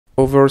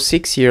Over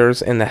 6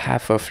 years and a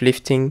half of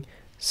lifting,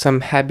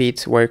 some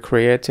habits were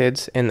created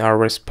and are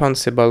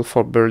responsible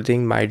for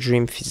building my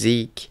dream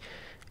physique.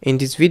 In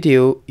this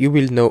video, you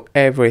will know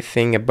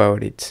everything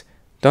about it.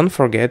 Don't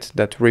forget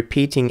that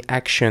repeating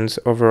actions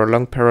over a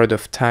long period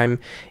of time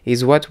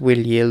is what will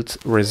yield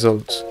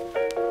results.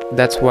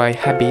 That's why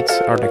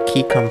habits are the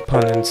key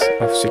components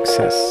of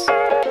success.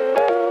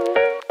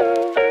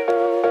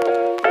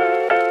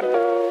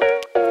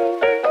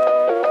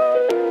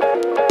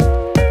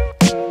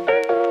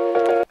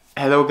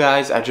 Hello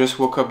guys, I just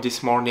woke up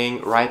this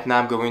morning. Right now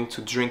I'm going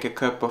to drink a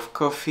cup of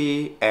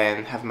coffee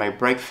and have my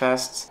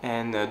breakfast.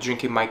 And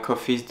drinking my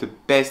coffee is the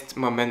best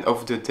moment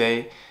of the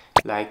day,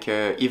 like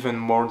even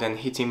more than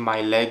hitting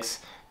my legs.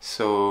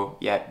 So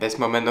yeah, best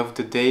moment of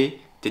the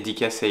day,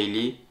 dédicace à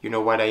Ellie, you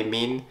know what I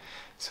mean.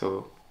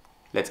 So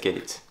let's get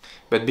it.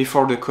 But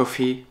before the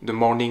coffee, the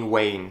morning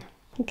weigh-in.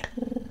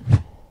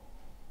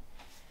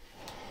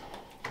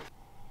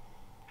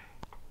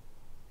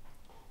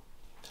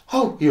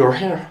 Oh, you're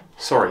here.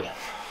 Sorry.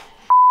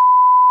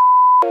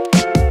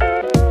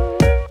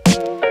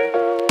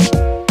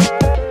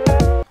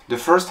 The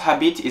first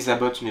habit is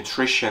about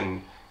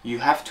nutrition. You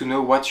have to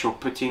know what you're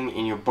putting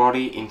in your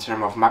body in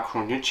terms of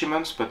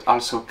macronutrients, but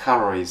also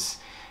calories.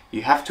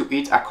 You have to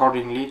eat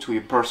accordingly to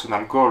your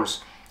personal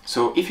goals.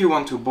 So if you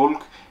want to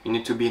bulk, you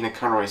need to be in a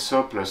calorie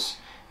surplus.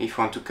 If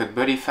you want to cut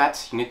body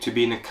fat, you need to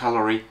be in a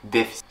calorie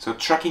deficit. So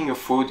tracking your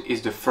food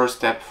is the first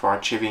step for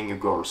achieving your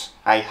goals.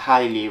 I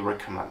highly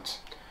recommend.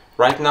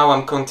 Right now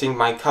I'm counting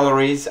my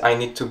calories. I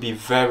need to be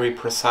very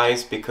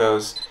precise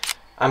because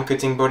I'm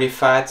cutting body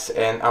fat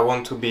and I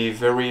want to be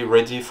very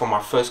ready for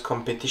my first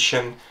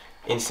competition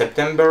in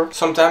September.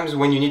 Sometimes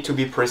when you need to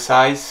be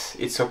precise,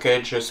 it's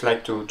okay just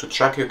like to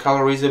track your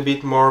calories a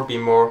bit more, be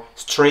more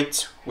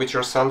strict with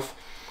yourself.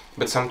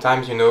 But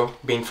sometimes, you know,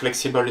 being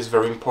flexible is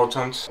very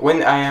important.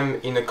 When I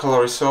am in a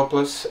calorie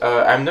surplus,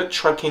 I'm not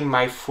tracking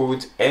my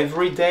food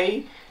every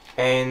day.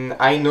 And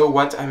I know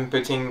what I'm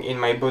putting in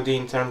my body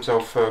in terms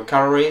of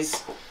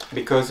calories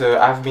because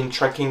I've been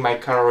tracking my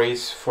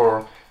calories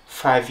for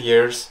 5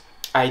 years.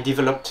 I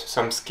developed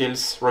some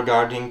skills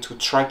regarding to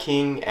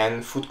tracking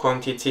and food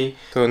quantity.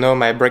 So now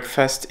my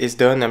breakfast is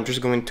done. I'm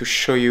just going to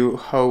show you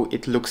how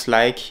it looks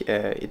like.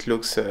 It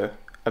looks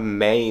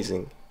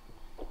amazing.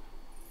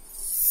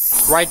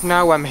 Right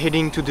now I'm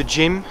heading to the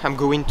gym. I'm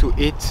going to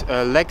hit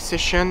a leg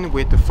session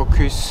with the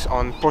focus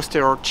on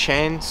posterior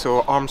chain,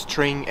 so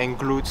hamstring and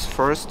glutes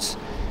first.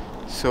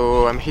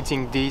 So I'm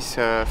hitting this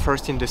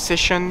first in the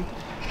session.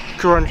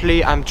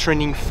 Currently I'm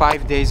training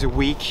 5 days a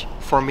week.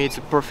 For me it's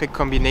a perfect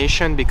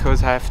combination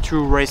because I have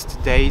 2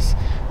 rest days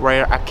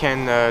where I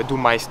can do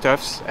my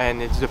stuffs,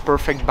 and it's the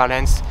perfect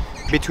balance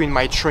between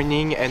my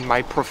training and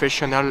my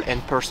professional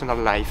and personal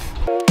life.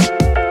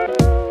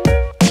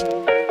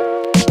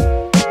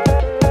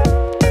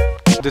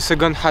 The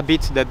second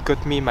habit that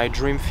got me my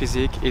dream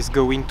physique is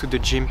going to the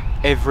gym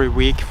every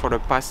week for the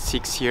past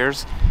 6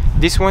 years.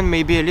 This one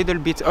may be a little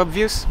bit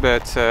obvious,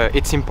 but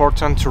it's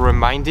important to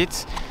remind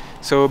it.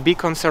 So be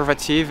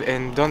conservative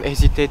and don't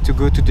hesitate to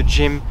go to the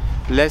gym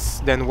less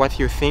than what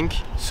you think.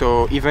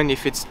 So even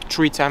if it's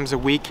 3 times a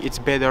week, it's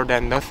better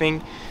than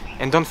nothing.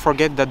 And don't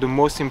forget that the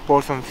most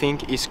important thing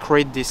is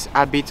create this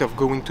habit of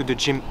going to the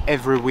gym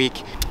every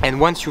week. And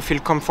once you feel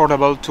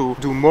comfortable to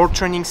do more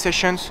training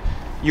sessions,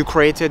 you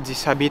created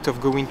this habit of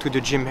going to the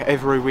gym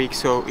every week,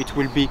 so it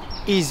will be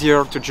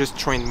easier to just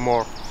train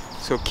more.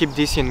 So keep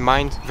this in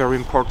mind, very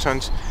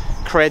important.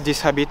 Create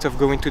this habit of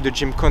going to the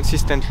gym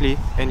consistently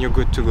and you're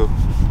good to go.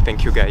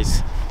 Thank you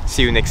guys.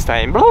 See you next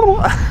time.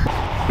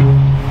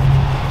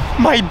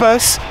 My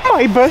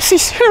bus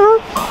is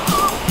here.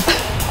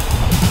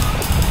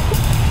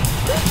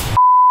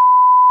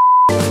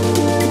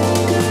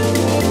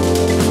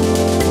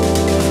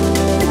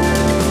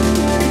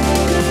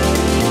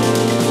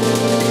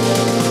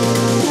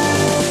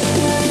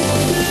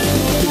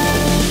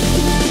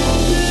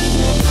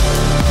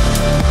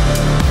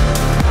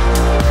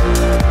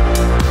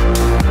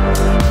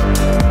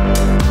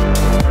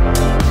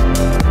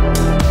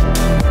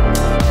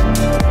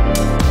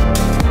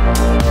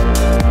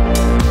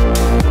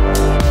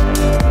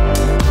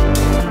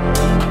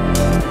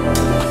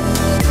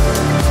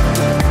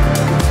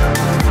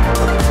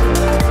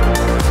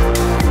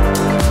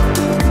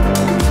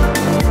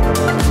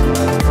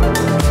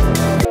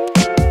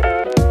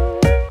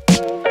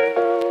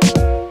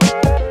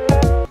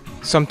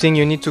 Something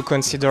you need to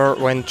consider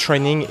when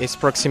training is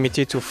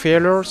proximity to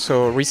failure.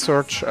 So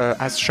research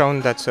has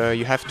shown that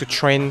you have to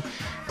train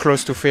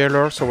close to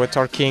failure. So we're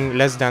talking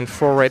less than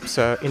 4 reps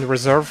in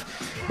reserve.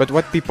 But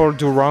what people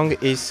do wrong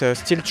is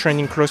still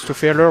training close to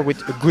failure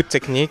with a good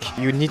technique.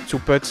 You need to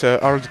put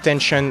all the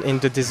tension in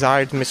the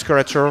desired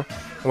musculature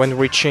when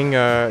reaching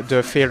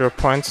the failure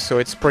point. So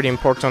it's pretty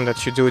important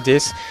that you do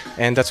this.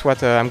 And that's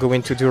what I'm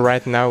going to do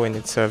right now, and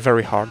it's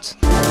very hard.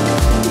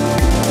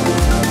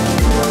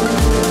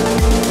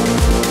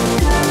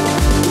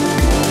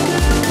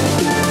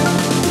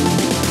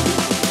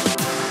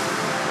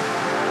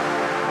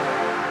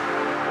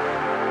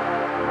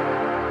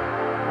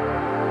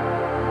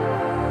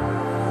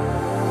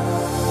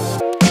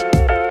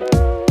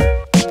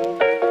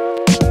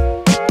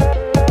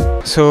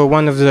 So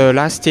one of the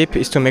last tips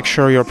is to make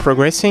sure you're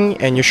progressing,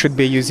 and you should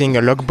be using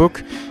a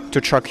logbook to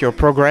track your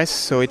progress.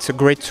 So it's a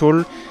great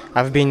tool.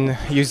 I've been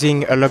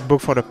using a logbook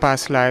for the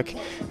past like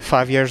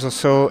 5 years or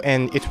so,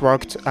 and it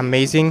worked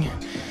amazing.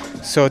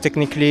 So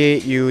technically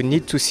you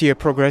need to see a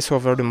progress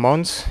over the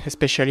months,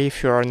 especially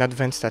if you're an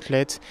advanced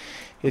athlete.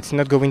 It's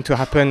not going to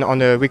happen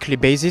on a weekly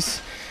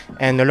basis,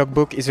 and a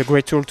logbook is a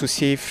great tool to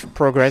see if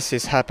progress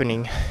is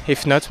happening.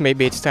 If not,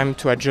 maybe it's time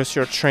to adjust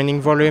your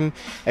training volume,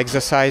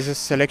 exercise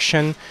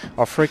selection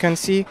or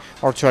frequency,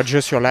 or to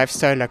adjust your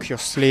lifestyle, like your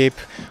sleep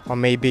or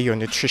maybe your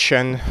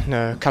nutrition,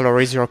 the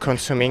calories you're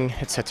consuming,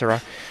 etc.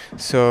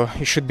 So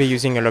you should be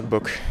using a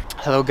logbook.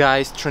 Hello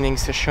guys, training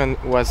session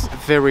was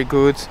very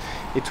good.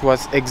 It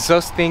was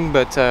exhausting,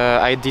 but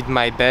I did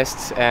my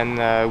best,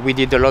 and we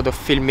did a lot of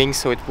filming,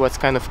 so it was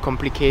kind of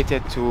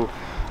complicated to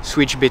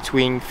switch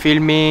between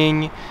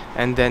filming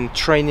and then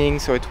training,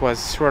 so it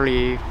was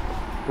really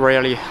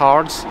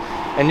hard.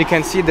 And you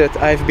can see that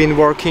I've been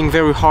working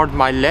very hard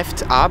my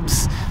left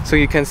abs, so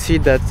you can see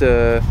that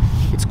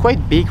it's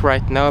quite big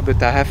right now,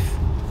 but I have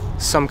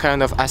some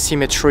kind of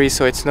asymmetry,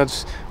 so it's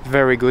not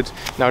very good.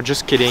 Now,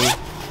 just kidding,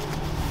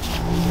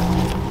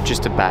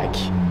 just a bag,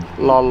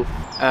 lol.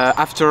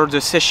 After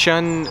the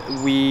session,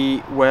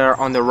 we were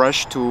on a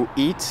rush to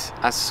eat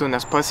as soon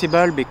as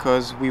possible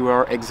because we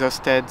were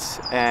exhausted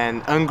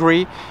and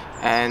hungry,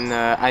 and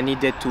I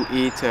needed to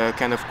eat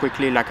kind of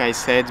quickly, like I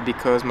said,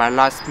 because my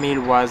last meal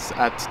was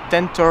at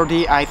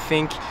 10:30, I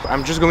think.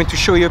 I'm just going to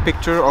show you a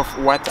picture of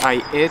what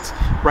I ate.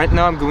 Right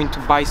now I'm going to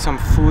buy some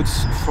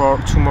foods for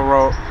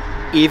tomorrow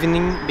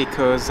evening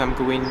because I'm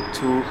going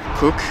to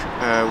cook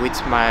with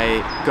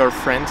my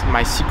girlfriend,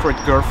 my secret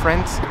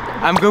girlfriend.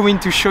 I'm going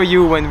to show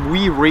you when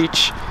we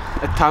reach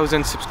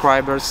 1,000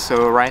 subscribers.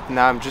 So right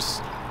now I'm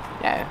just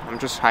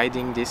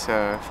hiding this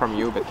from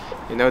you, but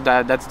you know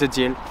that's the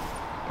deal.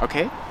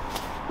 Okay.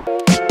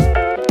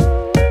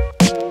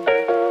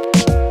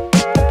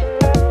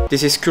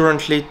 This is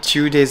currently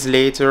 2 days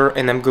later,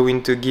 and I'm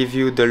going to give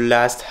you the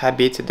last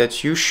habit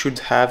that you should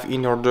have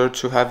in order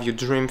to have your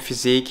dream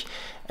physique.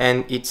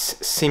 And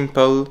it's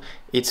simple,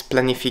 it's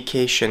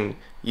planification.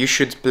 You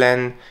should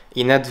plan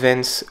in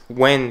advance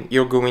when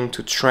you're going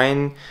to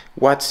train,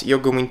 what you're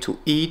going to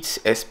eat,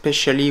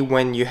 especially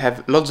when you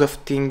have lots of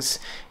things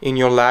in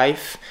your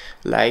life,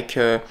 like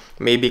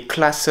maybe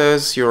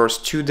classes, you're a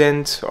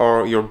student,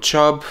 or your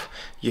job,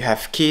 you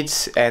have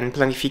kids, and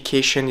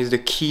planification is the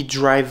key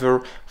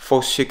driver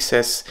for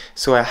success.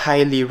 So I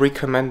highly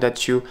recommend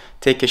that you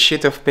take a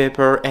sheet of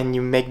paper and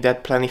you make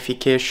that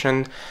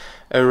planification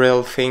a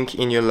real thing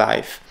in your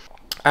life.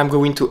 I'm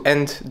going to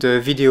end the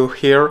video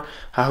here.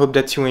 I hope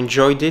that you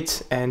enjoyed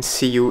it, and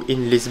see you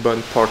in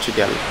Lisbon,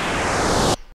 Portugal.